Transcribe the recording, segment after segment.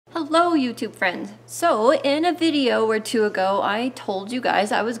Hello YouTube friends! So in a video or two ago I told you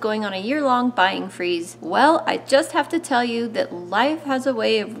guys I was going on a year-long buying freeze. Well, I just have to tell you that life has a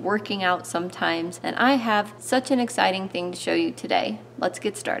way of working out sometimes, and I have such an exciting thing to show you today. Let's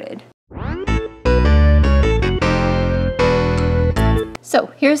get started.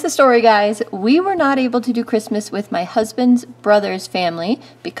 So here's the story, guys. We were not able to do Christmas with my husband's brother's family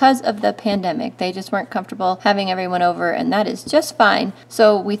because of the pandemic. They just weren't comfortable having everyone over, and that is just fine.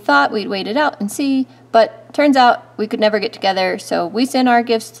 So we thought we'd wait it out and see, but turns out we could never get together. So we sent our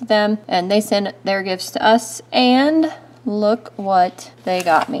gifts to them and they sent their gifts to us, and look what they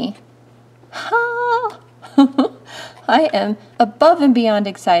got me. I am above and beyond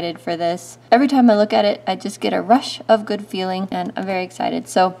excited for this. Every time I look at it, I just get a rush of good feeling, and I'm very excited.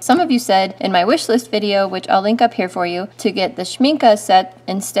 So some of you said in my wish list video, which I'll link up here for you, to get the Schminke set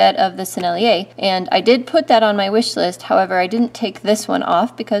instead of the Sennelier. And I did put that on my wish list. However, I didn't take this one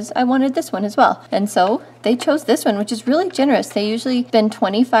off because I wanted this one as well. And so they chose this one, which is really generous. They usually spend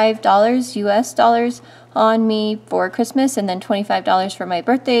 $25 US dollars on me for Christmas, and then $25 for my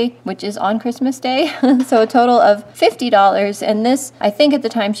birthday, which is on Christmas Day. So a total of $50. And this, I think at the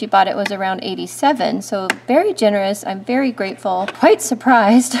time she bought it, was around $87. So very generous. I'm very grateful, quite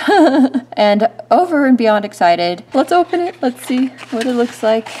surprised, and over and beyond excited. Let's open it. Let's see what it looks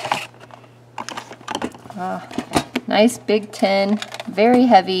like. Nice big tin, very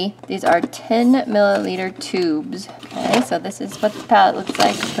heavy. These are 10 milliliter tubes. Okay, so this is what the palette looks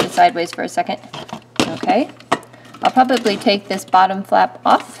like. Put it sideways for a second. Okay, I'll probably take this bottom flap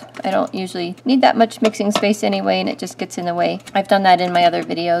off. I don't usually need that much mixing space anyway, and it just gets in the way. I've done that in my other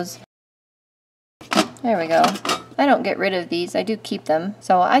videos. There we go. I don't get rid of these, I do keep them.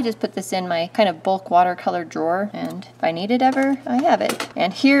 So I just put this in my kind of bulk watercolor drawer, and if I need it ever, I have it.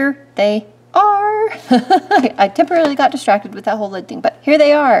 And here they are. I temporarily got distracted with that whole lid thing, but here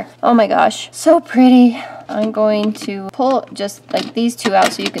they are. Oh my gosh, so pretty. I'm going to pull just like these two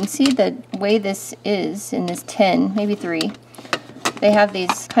out so you can see the way this is in this tin, maybe 3. They have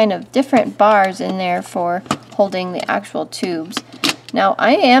these kind of different bars in there for holding the actual tubes. Now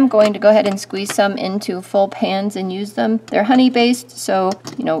I am going to go ahead and squeeze some into full pans and use them. They're honey based, so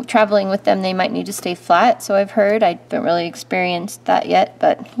you know, traveling with them they might need to stay flat, so I've heard. I haven't really experienced that yet,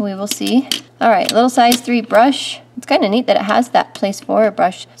 but we will see. Alright, little size 3 brush. It's kind of neat that it has that place for a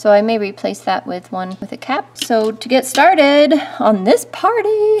brush, so I may replace that with one with a cap. So to get started on this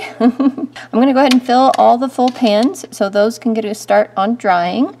party, I'm going to go ahead and fill all the full pans so those can get a start on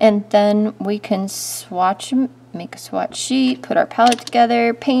drying, and then we can swatch them. Make a swatch sheet, put our palette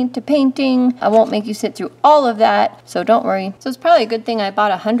together, paint to painting. I won't make you sit through all of that, so don't worry. So it's probably a good thing I bought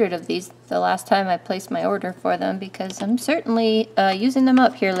 100 of these the last time I placed my order for them, because I'm certainly using them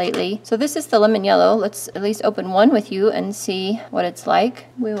up here lately. So this is the lemon yellow. Let's at least open one with you and see what it's like.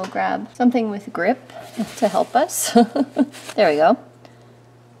 We will grab something with grip to help us. There we go.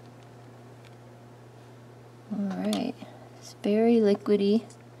 All right, it's very liquidy.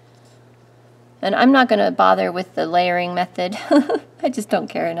 And I'm not going to bother with the layering method. I just don't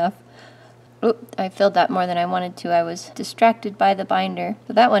care enough. Oop, I filled that more than I wanted to. I was distracted by the binder.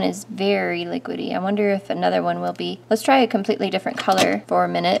 So that one is very liquidy. I wonder if another one will be. Let's try a completely different color for a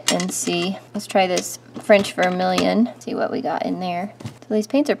minute and see. Let's try this French Vermilion. See what we got in there. So these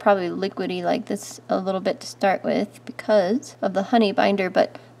paints are probably liquidy like this a little bit to start with because of the honey binder,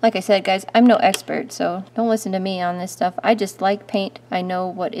 but like I said, guys, I'm no expert, so don't listen to me on this stuff. I just like paint. I know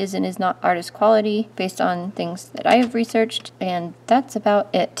what is and is not artist quality based on things that I have researched, and that's about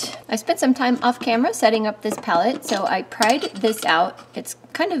it. I spent some time off camera setting up this palette, so I pried this out. It's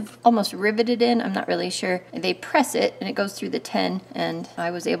kind of almost riveted in. I'm not really sure. They press it, and it goes through the tin, and I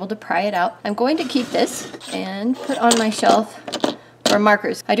was able to pry it out. I'm going to keep this and put on my shelf for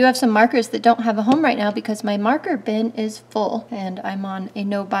markers. I do have some markers that don't have a home right now because my marker bin is full, and I'm on a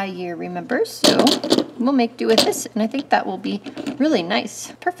no-buy year, remember? So we'll make do with this, and I think that will be really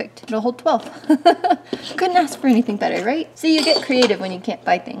nice. Perfect. It'll hold 12. Couldn't ask for anything better, right? See, you get creative when you can't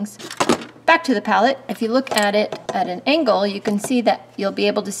buy things. Back to the palette. If you look at it at an angle, you can see that you'll be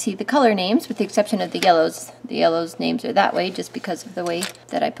able to see the color names with the exception of the yellows. The yellows names are that way just because of the way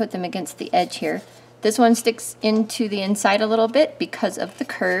that I put them against the edge here. This one sticks into the inside a little bit because of the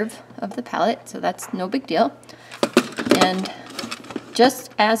curve of the palette, so that's no big deal. And just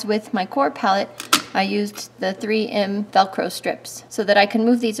as with my core palette, I used the 3M Velcro strips so that I can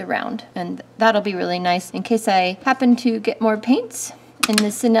move these around, and that'll be really nice in case I happen to get more paints in the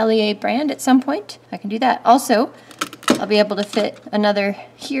Sennelier brand at some point. I can do that. Also, I'll be able to fit another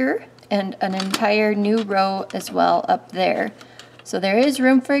here and an entire new row as well up there. So there is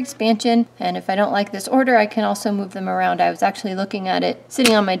room for expansion, and if I don't like this order, I can also move them around. I was actually looking at it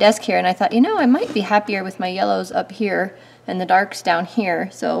sitting on my desk here, and I thought, you know, I might be happier with my yellows up here and the darks down here.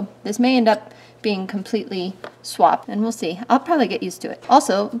 So this may end up being completely swapped, and we'll see. I'll probably get used to it.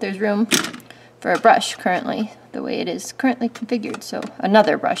 Also, there's room for a brush currently, the way it is currently configured. So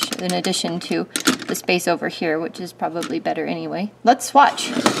another brush in addition to the space over here, which is probably better anyway. Let's swatch.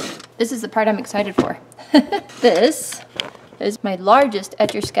 This is the part I'm excited for. This is my largest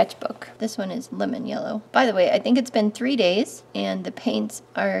Etchr Sketchbook. This one is lemon yellow. By the way, I think it's been 3 days and the paints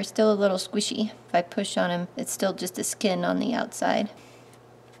are still a little squishy. If I push on them, it's still just a skin on the outside.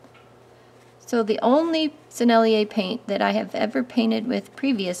 So the only Sennelier paint that I have ever painted with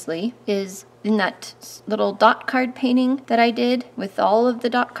previously is in that little dot card painting that I did with all of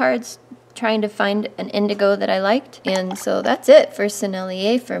the dot cards, trying to find an indigo that I liked. And so that's it for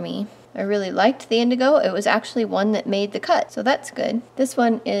Sennelier for me. I really liked the indigo. It was actually one that made the cut, so that's good. This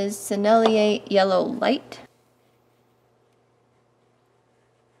one is Sennelier Yellow Light.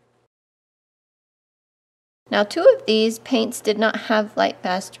 Now 2 of these paints did not have light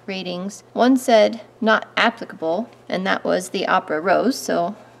fast ratings. One said not applicable, and that was the Opera Rose,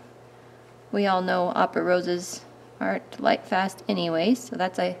 so we all know Opera Roses aren't light fast anyway, so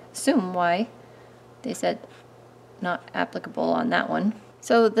that's, I assume, why they said not applicable on that one.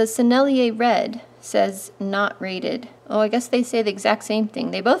 So the Sennelier Red says not rated. Oh, I guess they say the exact same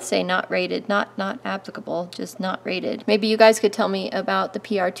thing. They both say not rated, not applicable, just not rated. Maybe you guys could tell me about the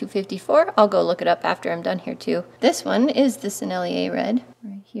PR254. I'll go look it up after I'm done here too. This one is the Sennelier Red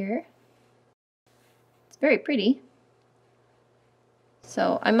right here. It's very pretty.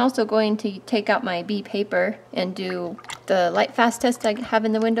 So I'm also going to take out my B paper and do the light fast test I have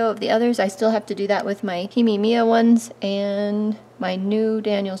in the window of the others. I still have to do that with my Kimi Mia ones and my new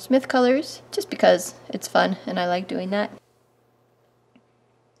Daniel Smith colors, just because it's fun and I like doing that.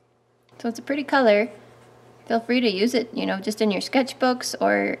 So it's a pretty color. Feel free to use it, you know, just in your sketchbooks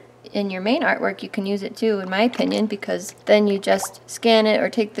or in your main artwork. You can use it too, in my opinion, because then you just scan it or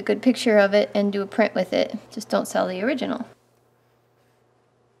take the good picture of it and do a print with it. Just don't sell the original.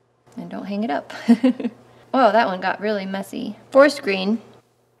 And don't hang it up. Oh, that one got really messy. Forest green.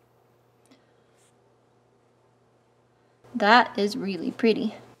 That is really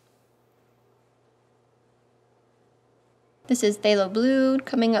pretty. This is Phthalo Blue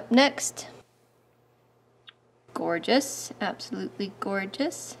coming up next. Gorgeous, absolutely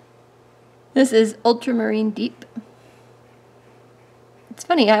gorgeous. This is Ultramarine Deep. It's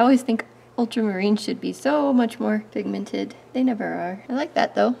funny, I always think ultramarine should be so much more pigmented. They never are. I like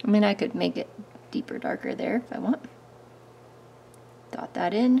that though. I mean, I could make it deeper, darker there if I want. Dot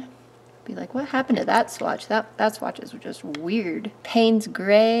that in. Be like, what happened to that swatch? That swatch is just weird. Payne's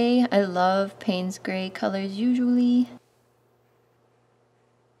Gray. I love Payne's Gray colors usually.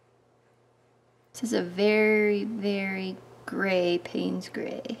 This is a very, very gray Payne's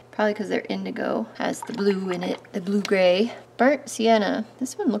Gray. Probably because their indigo has the blue in it, the blue gray. Burnt Sienna.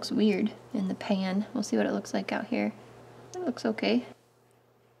 This one looks weird in the pan. We'll see what it looks like out here. It looks okay.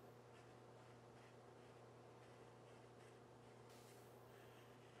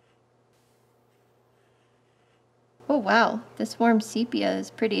 Oh wow, this warm sepia is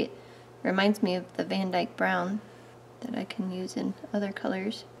pretty. It reminds me of the Van Dyke Brown that I can use in other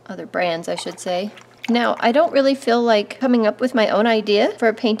colors. Other brands, I should say. Now, I don't really feel like coming up with my own idea for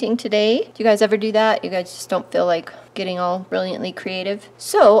a painting today. Do you guys ever do that? You guys just don't feel like getting all brilliantly creative?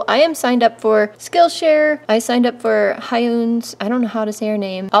 So, I am signed up for Skillshare. I signed up for Hyun's, I don't know how to say her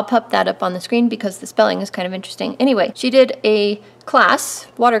name. I'll pop that up on the screen because the spelling is kind of interesting. Anyway, she did a class,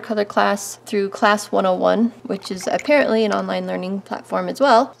 watercolor class through Class 101, which is apparently an online learning platform as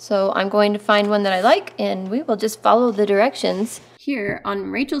well. So, I'm going to find one that I like and we will just follow the directions. Here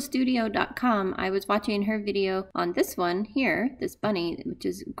on rachelstudio.com, I was watching her video on this one here, this bunny, which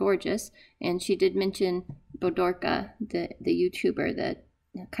is gorgeous, and she did mention Bodorka, the YouTuber that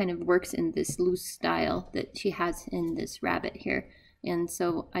kind of works in this loose style that she has in this rabbit here. And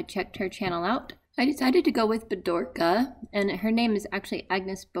so I checked her channel out. I decided to go with Bodorka, and her name is actually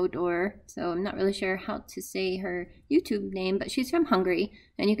Agnes Bodor, so I'm not really sure how to say her YouTube name, but she's from Hungary,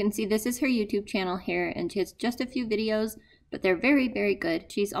 and you can see this is her YouTube channel here, and she has just a few videos, but they're very, very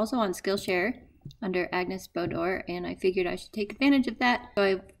good. She's also on Skillshare under Agnes Bodor, and I figured I should take advantage of that. So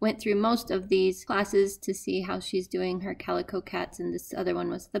I went through most of these classes to see how she's doing her calico cats, and this other one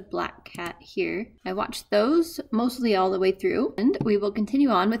was the black cat here. I watched those mostly all the way through, and we will continue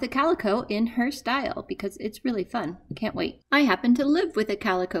on with a calico in her style because it's really fun. Can't wait. I happen to live with a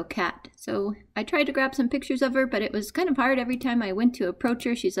calico cat, So I tried to grab some pictures of her, but it was kind of hard. Every time I went to approach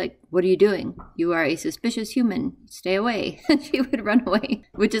her, she's like, "What are you doing? You are a suspicious human. Stay away." And she would run away,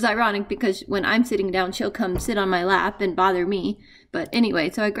 which is ironic because when I'm sitting down, she'll come sit on my lap and bother me. But anyway,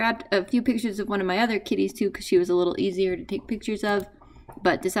 so I grabbed a few pictures of one of my other kitties too because she was a little easier to take pictures of,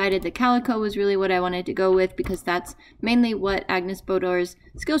 but decided the calico was really what I wanted to go with because that's mainly what Agnes Bodor's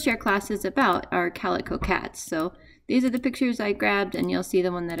Skillshare class is about, are calico cats. So these are the pictures I grabbed, and you'll see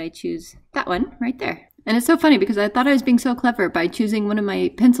the one that I choose, that one right there. And it's so funny because I thought I was being so clever by choosing one of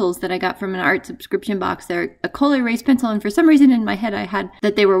my pencils that I got from an art subscription box. They're a Kohl erase pencil, and for some reason in my head I had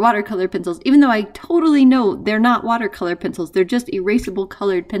that they were watercolor pencils, even though I totally know they're not watercolor pencils. They're just erasable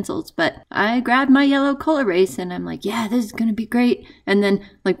colored pencils. But I grabbed my yellow Kohl erase and I'm like, yeah, this is gonna be great. And then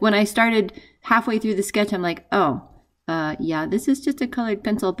like when I started halfway through the sketch, I'm like, oh, yeah, this is just a colored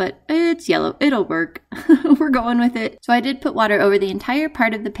pencil, but it's yellow. It'll work. We're going with it. So I did put water over the entire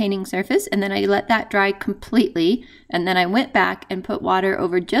part of the painting surface, and then I let that dry completely. And then I went back and put water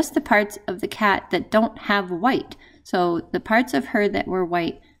over just the parts of the cat that don't have white. So the parts of her that were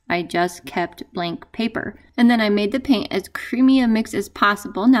white, I just kept blank paper. And then I made the paint as creamy a mix as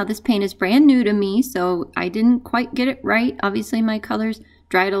possible. Now this paint is brand new to me, so I didn't quite get it right. Obviously my colors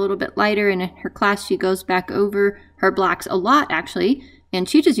dried a little bit lighter, and in her class she goes back over her blacks a lot actually, and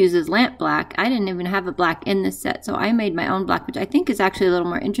she just uses lamp black. I didn't even have a black in this set, so I made my own black, which I think is actually a little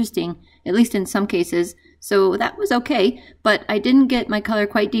more interesting, at least in some cases. So that was okay, but I didn't get my color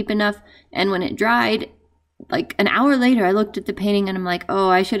quite deep enough, and when it dried, like an hour later, I looked at the painting and I'm like, oh,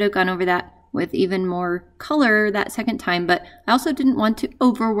 I should have gone over that with even more color that second time, but I also didn't want to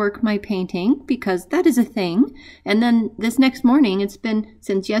overwork my painting because that is a thing. And then this next morning, it's been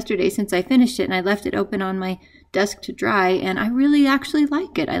since yesterday since I finished it, and I left it open on my desk to dry, and I really actually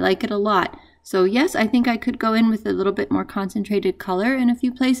like it. I like it a lot. So yes, I think I could go in with a little bit more concentrated color in a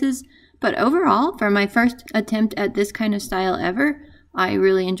few places, but overall, for my first attempt at this kind of style ever, I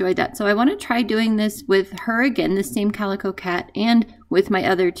really enjoyed that. So I want to try doing this with her again, the same calico cat, and with my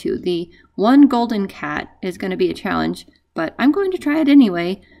other two. The one golden cat is going to be a challenge, but I'm going to try it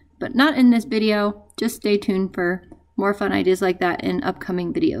anyway, but not in this video. Just stay tuned for more fun ideas like that in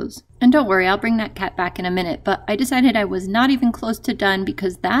upcoming videos. And don't worry, I'll bring that cat back in a minute, but I decided I was not even close to done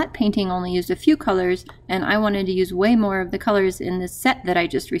because that painting only used a few colors, and I wanted to use way more of the colors in this set that I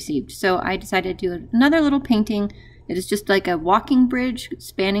just received. So I decided to do another little painting. It is just like a walking bridge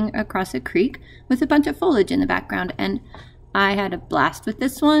spanning across a creek with a bunch of foliage in the background, and I had a blast with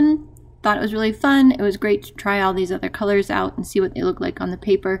this one. Thought it was really fun. It was great to try all these other colors out and see what they look like on the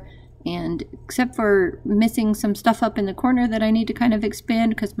paper. And except for missing some stuff up in the corner that I need to kind of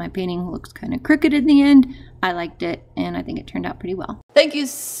expand because my painting looks kind of crooked in the end, I liked it, and I think it turned out pretty well. Thank you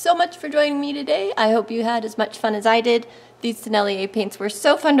so much for joining me today. I hope you had as much fun as I did. These Sennelier paints were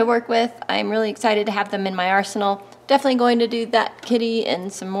so fun to work with. I'm really excited to have them in my arsenal. Definitely going to do that kitty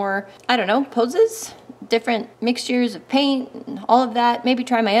and some more, I don't know, poses, different mixtures of paint and all of that. Maybe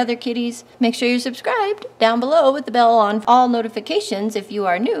try my other kitties. Make sure you're subscribed down below with the bell on all notifications if you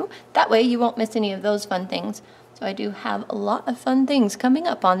are new. That way you won't miss any of those fun things. So I do have a lot of fun things coming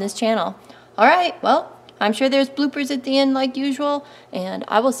up on this channel. All right, well, I'm sure there's bloopers at the end like usual, and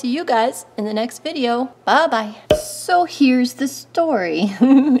I will see you guys in the next video. Bye-bye. So here's the story,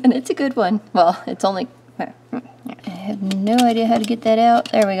 and it's a good one. Well, it's only... I have no idea how to get that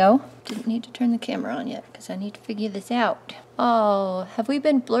out. There we go. Didn't need to turn the camera on yet because I need to figure this out. Oh, have we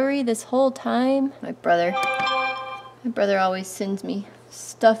been blurry this whole time? My brother always sends me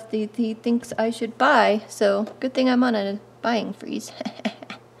stuff that he thinks I should buy, so good thing I'm on a buying freeze.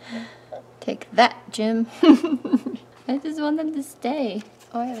 Take that, Jim. I just want them to stay.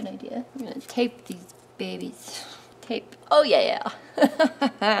 Oh, I have an idea. I'm gonna tape these babies. Tape. Oh, yeah.